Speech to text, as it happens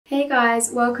Hey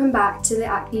guys, welcome back to the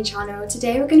Acne channel.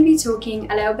 Today we're going to be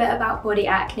talking a little bit about body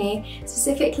acne,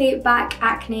 specifically back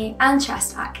acne and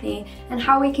chest acne, and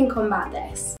how we can combat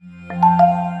this.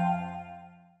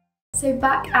 So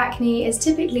back acne is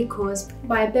typically caused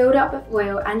by a buildup of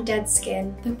oil and dead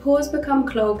skin. The pores become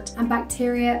clogged and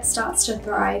bacteria starts to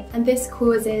thrive, and this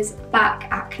causes back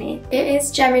acne. It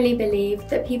is generally believed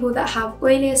that people that have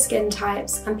oilier skin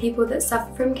types and people that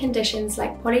suffer from conditions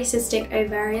like polycystic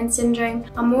ovarian syndrome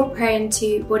are more prone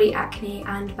to body acne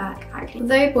and back acne.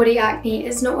 Although body acne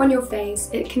is not on your face,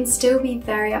 it can still be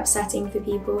very upsetting for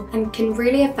people and can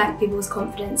really affect people's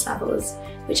confidence levels,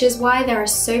 which is why there are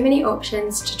so many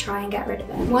options to try and get rid of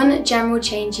it. One general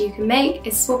change you can make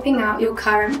is swapping out your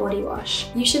current body wash.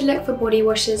 You should look for body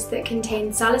washes that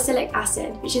contain salicylic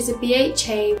acid, which is a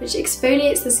BHA which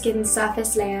exfoliates the skin's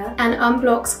surface layer and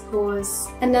unblocks pores.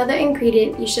 Another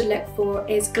ingredient you should look for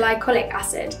is glycolic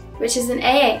acid, which is an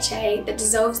AHA that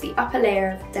dissolves the upper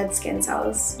layer of dead skin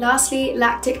cells. Lastly,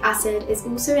 lactic acid is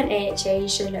also an AHA you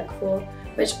should look for,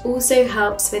 which also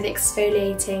helps with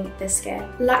exfoliating the skin.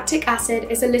 Lactic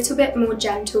acid is a little bit more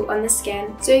gentle on the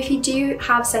skin, so if you do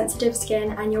have sensitive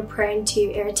skin and you're prone to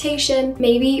irritation,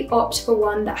 maybe opt for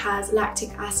one that has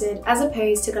lactic acid as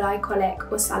opposed to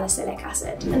glycolic or salicylic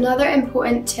acid. Another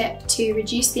important tip to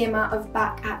reduce the amount of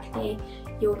back acne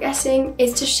you're getting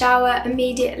is to shower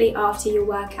immediately after your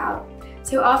workout.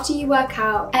 So after you work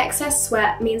out, excess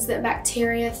sweat means that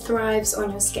bacteria thrives on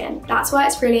your skin. That's why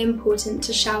it's really important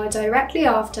to shower directly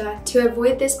after to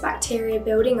avoid this bacteria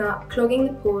building up, clogging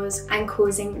the pores and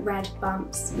causing red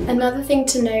bumps. Another thing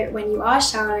to note when you are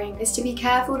showering is to be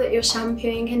careful that your shampoo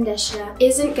and conditioner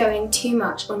isn't going too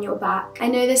much on your back. I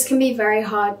know this can be very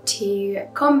hard to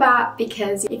combat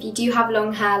because if you do have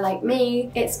long hair like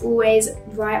me, it's always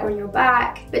right on your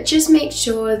back, but just make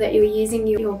sure that you're using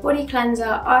your body cleanser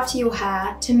after your hair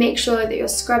to make sure that you're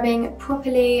scrubbing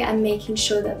properly and making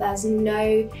sure that there's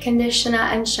no conditioner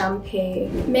and shampoo.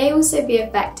 It may also be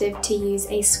effective to use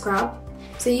a scrub.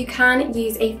 So you can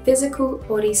use a physical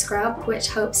body scrub which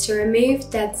helps to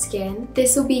remove dead skin.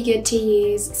 This will be good to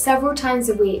use several times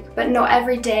a week, but not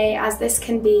every day, as this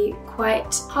can be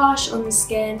quite harsh on the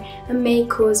skin and may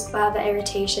cause further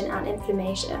irritation and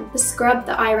inflammation. The scrub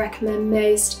that I recommend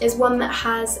most is one that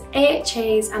has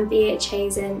AHAs and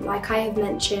BHAs in, like I have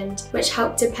mentioned, which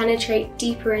help to penetrate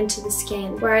deeper into the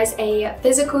skin, whereas a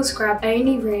physical scrub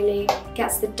only really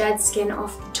gets the dead skin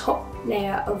off the top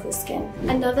layer of the skin.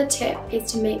 Another tip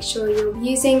is to make sure you're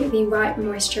using the right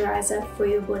moisturizer for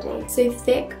your body. So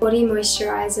thick body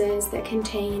moisturizers that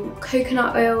contain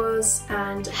coconut oils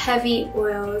and heavy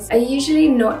oils are usually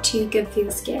not too good for your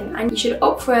skin, and you should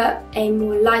opt for a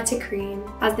more lighter cream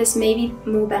as this may be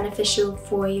more beneficial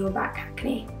for your back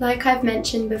acne. Like I've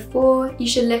mentioned before, you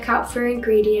should look out for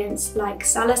ingredients like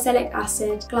salicylic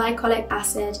acid, glycolic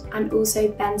acid and also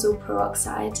benzoyl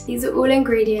peroxide. These are all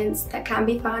ingredients that can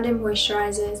be found in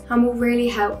moisturizers and will really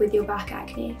help with your back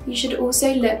acne. You should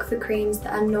also look for creams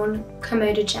that are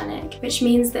non-comedogenic, which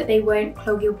means that they won't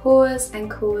clog your pores and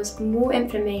cause more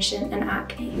inflammation and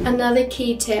acne. Another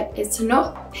key tip is to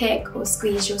not pick or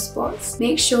squeeze your spots.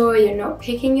 Make sure you're not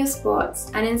picking your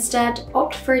spots and instead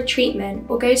opt for a treatment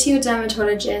or go to your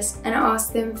dermatologist and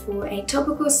ask them for a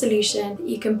topical solution that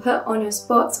you can put on your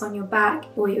spots on your back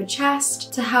or your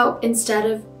chest to help instead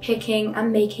of picking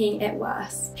and making it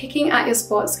worse. Picking at your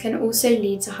spots can also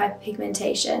lead to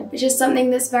hyperpigmentation, which is something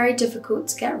that's very difficult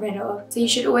to get rid of, so you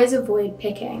should always avoid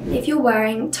picking. If you're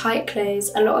wearing tight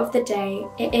clothes a lot of the day,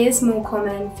 it is more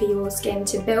common for your skin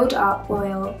to build up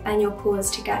oil and your pores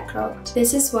to get clogged.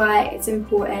 This is why it's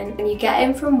important when you get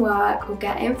in from work or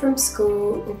get in from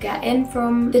school or get in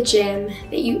from the gym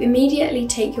that you immediately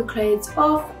take your clothes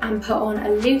off and put on a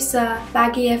looser,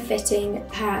 baggier fitting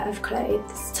pair of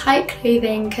clothes. Tight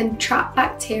clothing can trap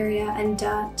bacteria and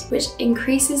dirt, which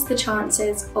increases the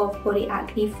chances of body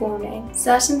acne forming.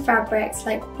 Certain fabrics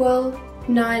like wool,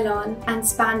 nylon and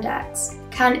spandex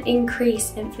can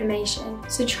increase inflammation,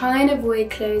 so try and avoid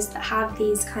clothes that have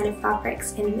these kind of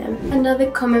fabrics in them.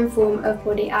 Another common form of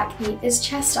body acne is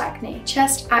chest acne.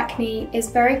 Chest acne is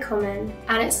very common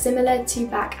and it's similar to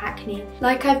back acne.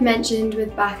 Like I've mentioned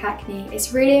with back acne,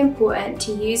 it's really important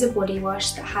to use a body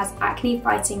wash that has acne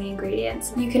fighting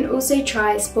ingredients. You can also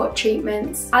try spot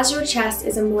treatments. As your chest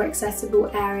is a more accessible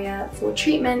area for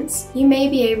treatments, you may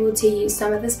be able to use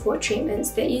some of the spot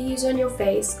treatments that you use on your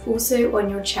face also on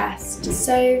your chest.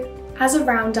 So as a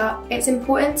roundup, it's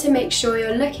important to make sure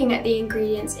you're looking at the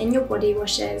ingredients in your body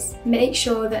washes. Make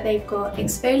sure that they've got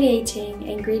exfoliating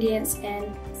ingredients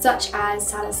in, such as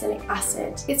salicylic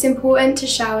acid. It's important to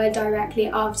shower directly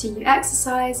after you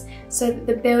exercise so that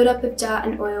the buildup of dirt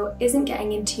and oil isn't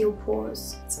getting into your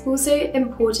pores. It's also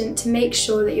important to make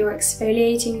sure that you're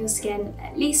exfoliating your skin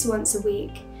at least once a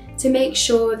week to make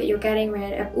sure that you're getting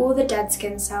rid of all the dead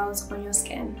skin cells on your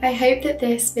skin. I hope that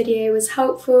this video was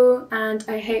helpful, and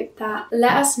I hope that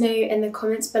let us know in the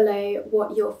comments below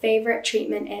what your favourite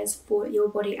treatment is for your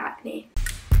body acne.